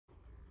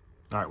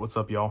All right, what's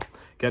up, y'all?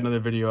 Got another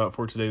video out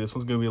for today. This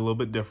one's going to be a little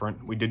bit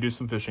different. We did do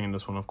some fishing in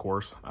this one, of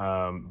course,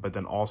 but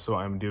then also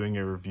I'm doing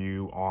a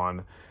review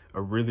on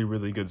a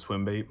really good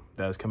swim bait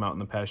that has come out in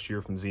the past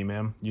year from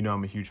Zman. You know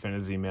I'm a huge fan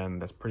of Zman.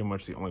 That's pretty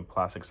much the only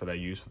plastics that I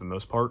use for the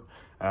most part.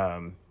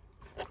 But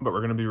we're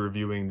going to be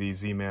reviewing the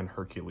Zman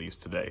Herculez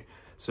today.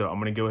 So I'm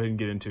going to go ahead and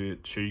get into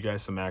it, show you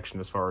guys some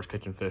action as far as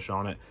catching fish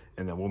on it,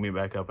 and then we'll meet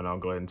back up and I'll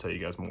go ahead and tell you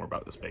guys more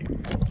about this bait.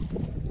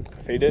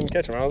 If he didn't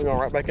catch him, I was going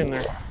right back in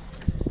there.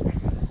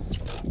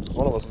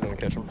 One of us is going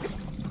to catch him.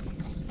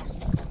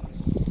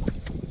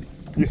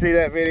 You see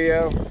that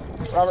video,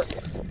 Robert?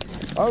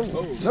 Oh,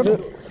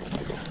 Snook.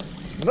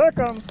 Snook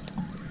him.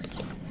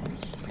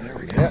 There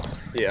we go.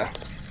 Yeah.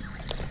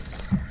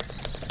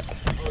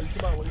 Oh, you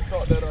come out when you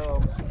caught that,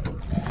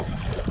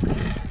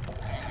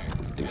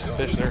 Decent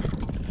fish there.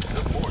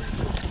 Good boy.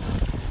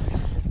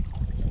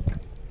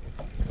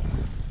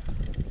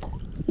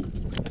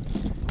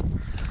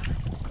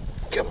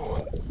 Come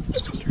on.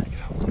 Let's try to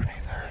get out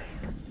underneath there.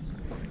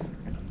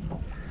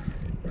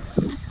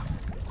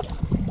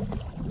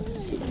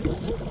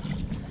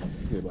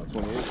 About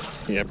 28.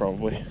 Yeah,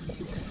 probably.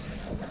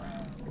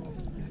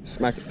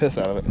 Smack the piss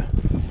out of it.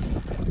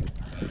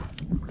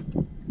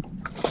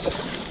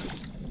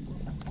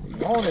 He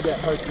wanted that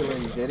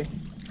Herculez, did he?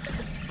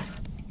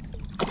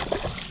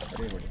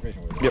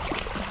 Yep.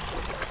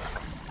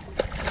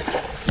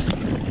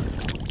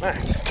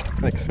 Nice.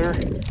 Thanks, sir.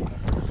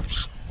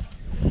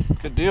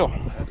 Good deal.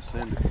 I had to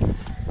send it.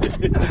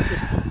 Perfect.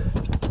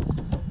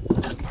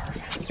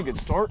 That's a good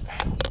start.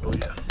 Oh,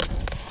 yeah.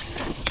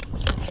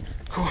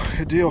 Cool.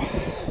 Good deal.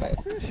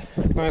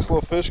 Nice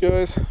little fish,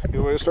 guys.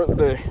 Good way to start the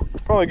day.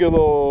 Probably a good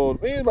little,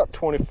 maybe about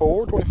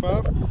 24,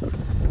 25. Not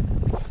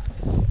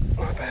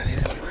bad.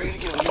 He's gonna be ready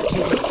to go here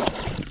too.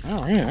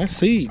 Oh, yeah, I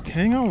see.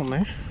 Hang on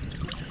there.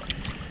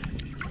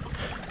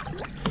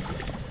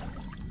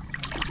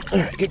 All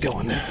right, get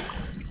going now.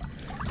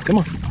 Come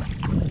on.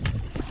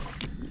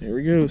 Here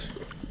he goes.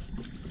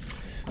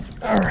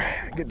 All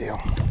right, good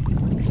deal.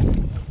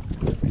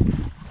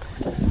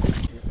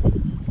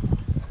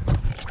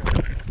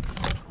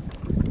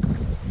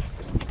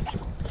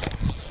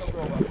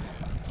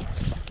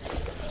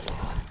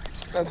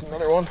 That's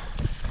another one.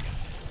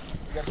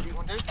 You got to beat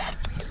one too?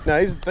 No,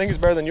 I think he's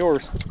better than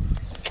yours.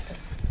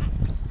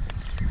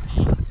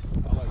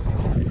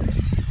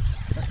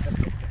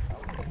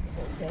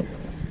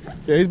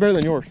 Yeah, he's better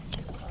than yours.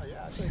 Oh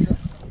yeah, I think so.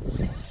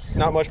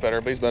 Not much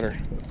better, but he's better.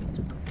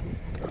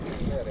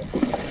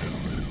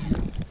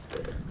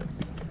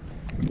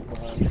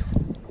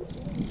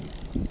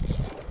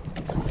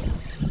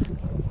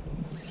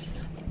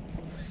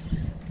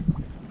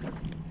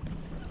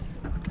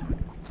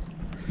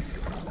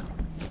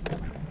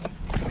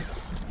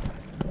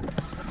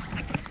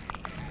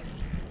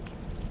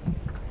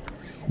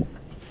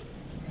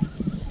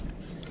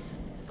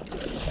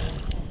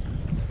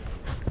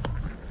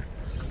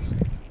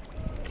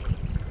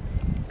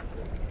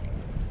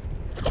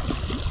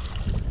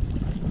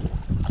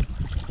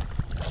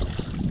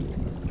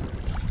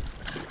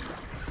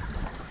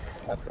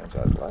 That's the same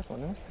size as the last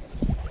one, huh?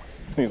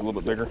 He's a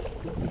little bit bigger.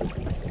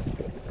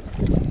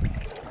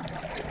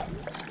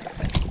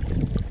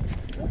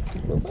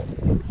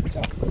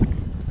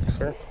 Yes,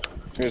 sir.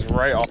 He was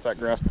right off that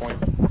grass point.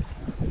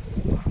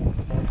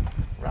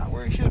 Right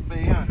where he should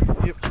be, huh?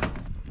 Yep. All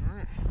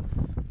right.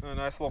 A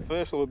nice little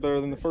fish, a little bit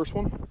better than the first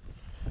one.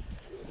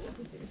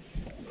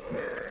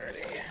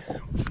 Alrighty.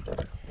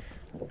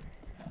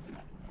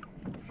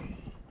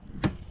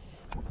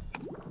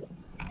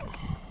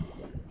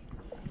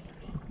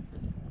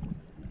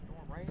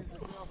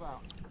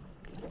 Out.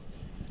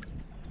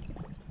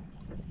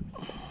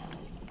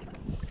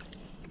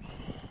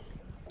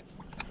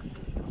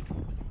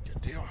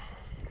 Good deal.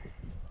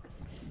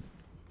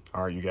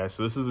 All right, you guys,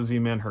 so this is the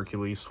Zman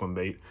Herculez swim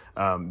bait.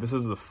 This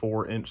is the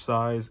 4-inch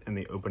size in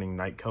the opening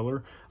night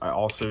color. I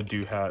also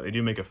do have, they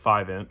do make a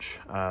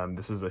 5-inch.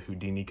 This is the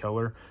Houdini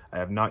color. I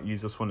have not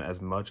used this one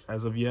as much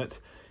as of yet.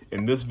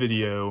 In this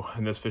video,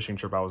 in this fishing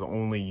trip, I was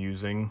only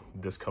using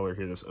this color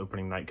here, this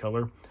opening night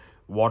color.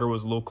 Water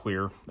was a little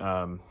clear,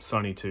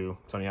 sunny too,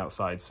 sunny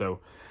outside. So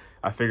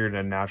I figured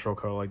a natural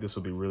color like this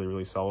would be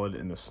really solid,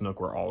 and the Snook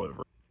were all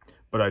over.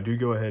 But I do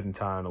go ahead and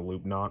tie on a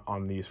loop knot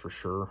on these for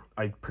sure.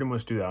 I pretty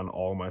much do that on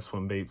all my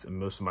swim baits and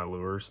most of my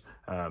lures.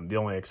 The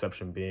only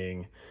exception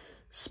being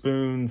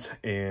spoons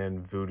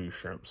and voodoo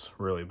shrimps,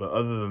 really. But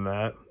other than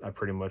that, I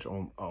pretty much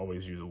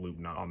always use a loop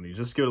knot on these.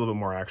 Just to give it a little bit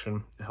more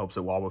action. It helps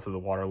it wobble through the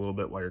water a little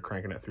bit while you're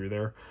cranking it through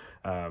there.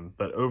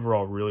 But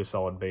overall, really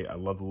solid bait. I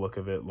love the look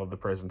of it, love the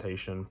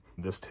presentation.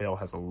 This tail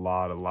has a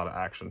lot of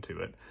action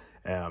to it.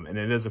 And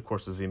it is, of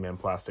course, a Zman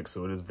plastic,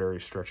 so it is very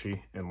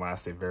stretchy and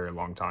lasts a very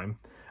long time.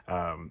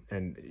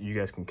 And you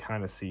guys can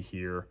kind of see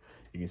here,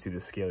 you can see the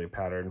scaly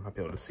pattern. Might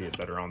be able to see it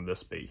better on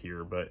this bait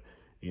here, but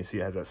you can see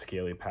it has that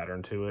scaly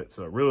pattern to it.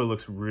 So it really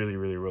looks really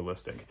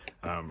realistic.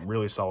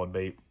 Really solid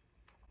bait.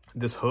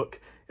 This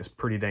hook is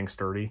pretty dang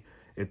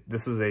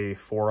This is a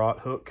 4/0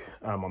 hook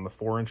on the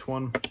 4-inch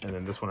one, and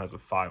then this one has a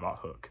 5/0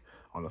 hook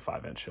on the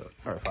 5-inch hook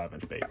or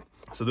 5-inch bait.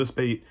 So this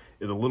bait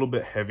is a little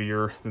bit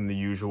heavier than the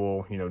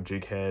usual, you know,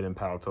 jig head and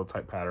paddle tail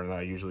type pattern that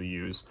I usually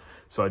use.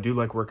 So I do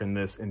like working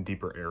this in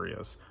deeper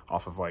areas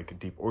off of like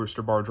deep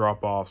oyster bar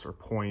drop-offs or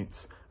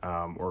points,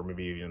 or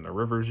maybe even in the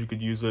rivers you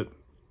could use it.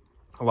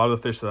 A lot of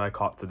the fish that I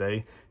caught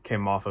today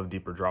came off of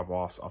deeper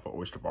drop-offs off of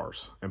oyster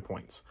bars and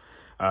points.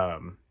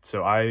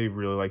 So I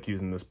really like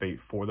using this bait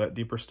for that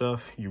deeper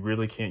stuff. You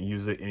really can't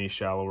use it any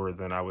shallower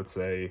than, I would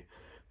say,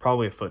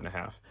 probably 1.5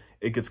 feet.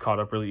 It gets caught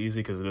up really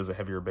easy because it is a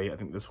heavier bait. I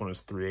think this one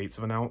is 3/8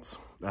 of an ounce.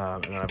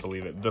 And then I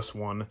believe that this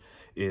one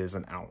is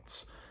an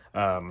ounce.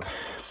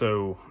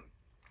 So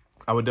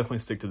I would definitely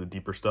stick to the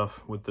deeper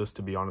stuff with this,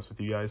 to be honest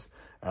with you guys.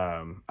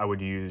 I would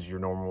use your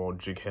normal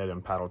jig head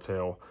and paddle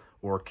tail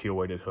or keel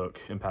weighted hook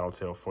and paddle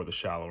tail for the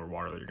shallower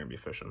water that you're going to be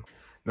fishing.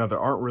 Now, there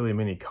aren't really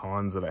many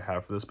cons that I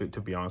have for this bait,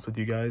 to be honest with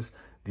you guys.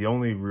 The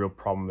only real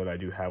problem that I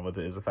do have with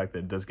it is the fact that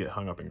it does get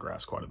hung up in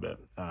grass quite a bit.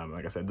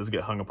 Like I said, it does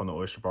get hung up on the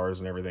oyster bars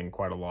and everything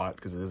quite a lot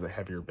because it is a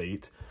heavier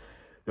bait.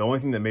 The only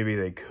thing that maybe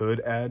they could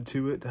add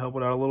to it to help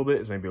it out a little bit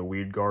is maybe a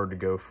weed guard to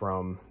go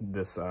from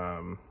this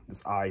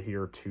this eye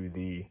here to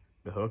the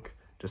hook,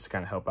 just to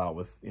kind of help out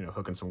with, you know,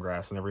 hooking some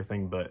grass and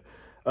everything. But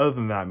other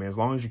than that, I mean, as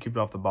long as you keep it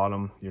off the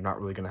bottom, you're not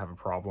really going to have a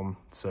problem.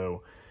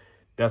 So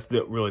that's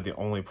really the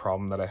only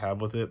problem that I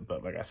have with it.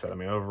 But like I said, I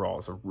mean, overall,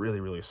 it's a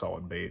really, really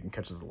solid bait and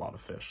catches a lot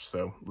of fish.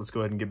 So let's go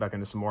ahead and get back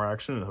into some more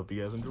action, and I hope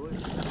you guys enjoy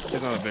it.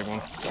 Here's another big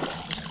one.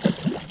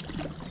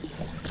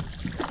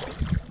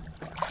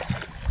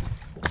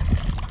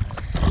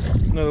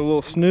 Another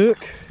little snook.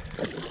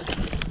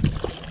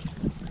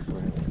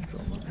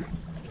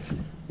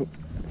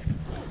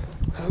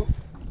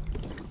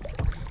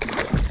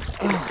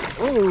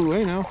 Oh,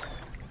 hey now.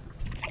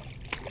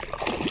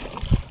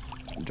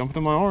 Jumping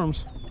in my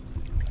arms.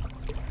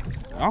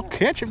 I'll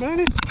catch it,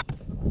 buddy.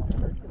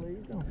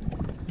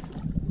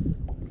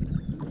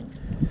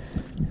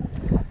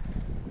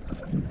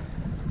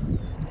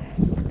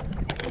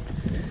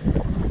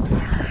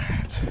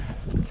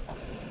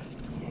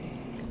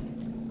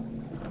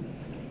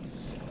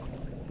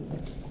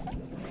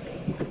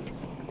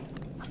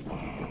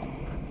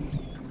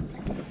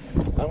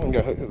 That one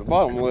got hooked at the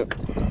bottom lip.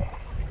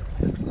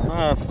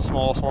 That's the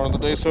smallest one of the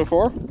day so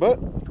far, but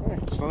hey,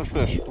 it's another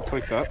fish. We'll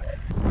take that.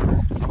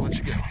 I'll let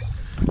you go.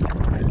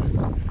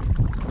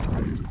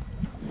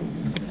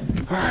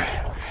 All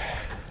right.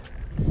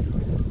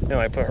 And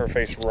I put her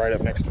face right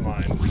up next to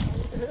mine.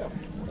 Yeah.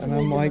 And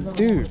I'm like,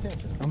 dude,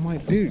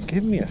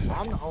 give me a second.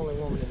 I'm the only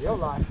woman in your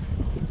life.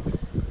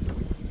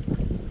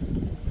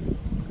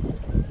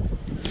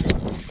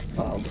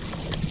 Oh,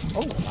 I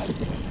like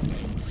this.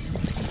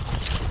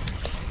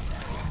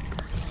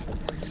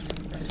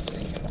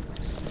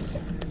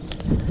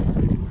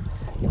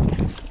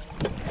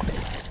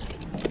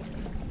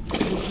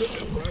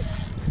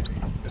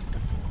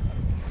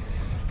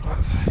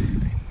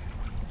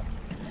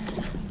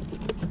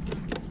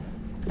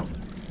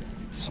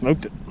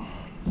 Smoked it.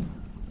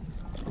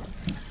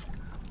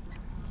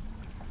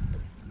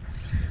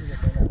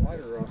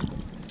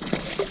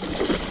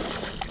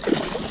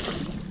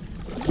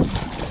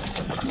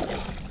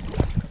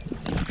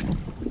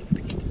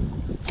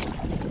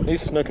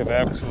 These snook have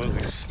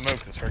absolutely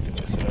smoked this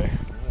Herculez today.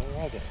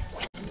 I like it.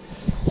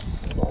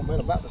 They've all been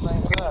about the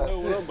same size,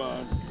 too.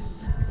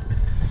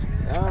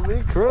 I'll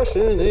be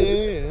crushing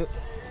it.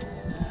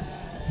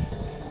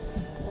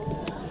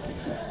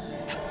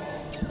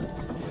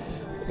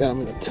 Got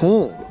him in a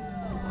ton.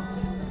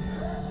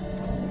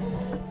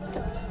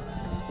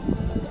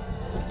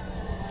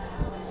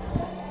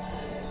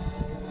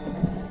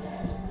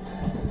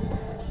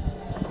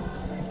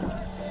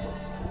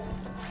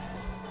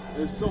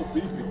 It's so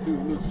beefy too,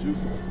 it looks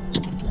juicy.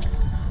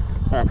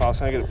 All right, boss,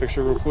 can I get a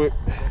picture real quick?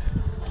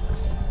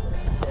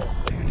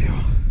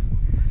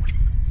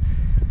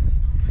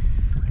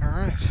 All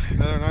right,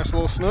 another nice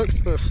little snook. It's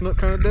been a snook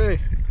kind of day.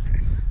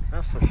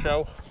 That's for sure.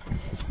 All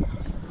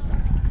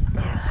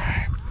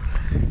right.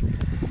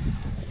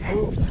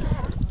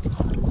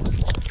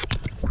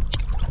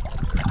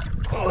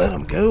 Let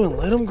them go and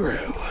let them grow.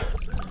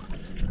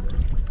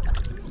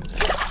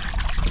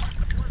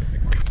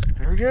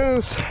 There he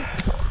goes.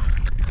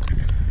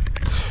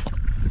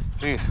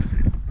 Jeez,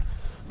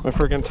 my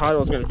freaking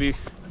title is going to be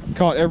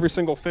caught every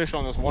single fish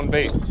on this one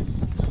bait.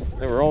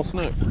 They were all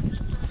snook.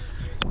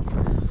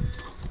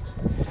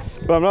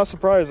 But I'm not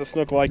surprised the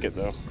snook like it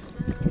though.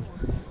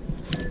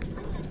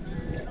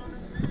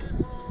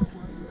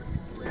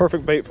 It's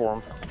perfect bait for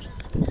them.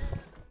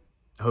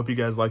 I hope you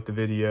guys liked the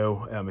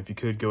video. If you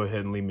could, go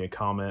ahead and leave me a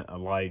comment, a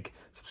like,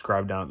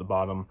 subscribe down at the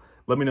bottom.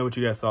 Let me know what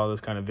you guys thought of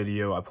this kind of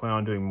video. I plan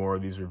on doing more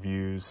of these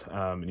reviews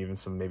and even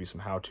maybe some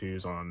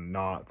how-tos on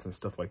knots and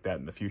stuff like that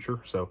in the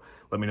future. So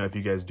let me know if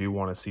you guys do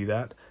want to see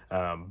that.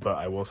 But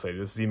I will say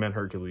this Zman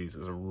Herculez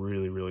is a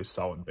really, really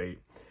solid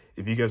bait.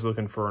 If you guys are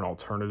looking for an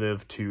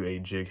alternative to a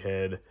jig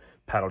head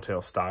paddle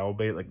tail style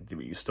bait, like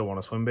you still want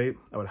a swim bait,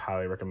 I would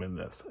highly recommend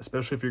this,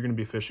 especially if you're going to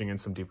be fishing in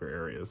some deeper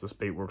areas. This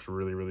bait works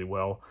really, really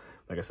well.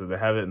 Like I said, they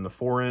have it in the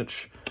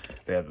 4-inch,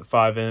 they have the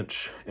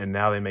 5-inch, and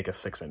now they make a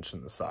 6-inch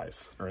in the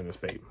size, or in this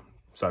bait.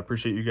 So I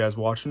appreciate you guys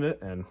watching it,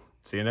 and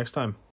see you next time.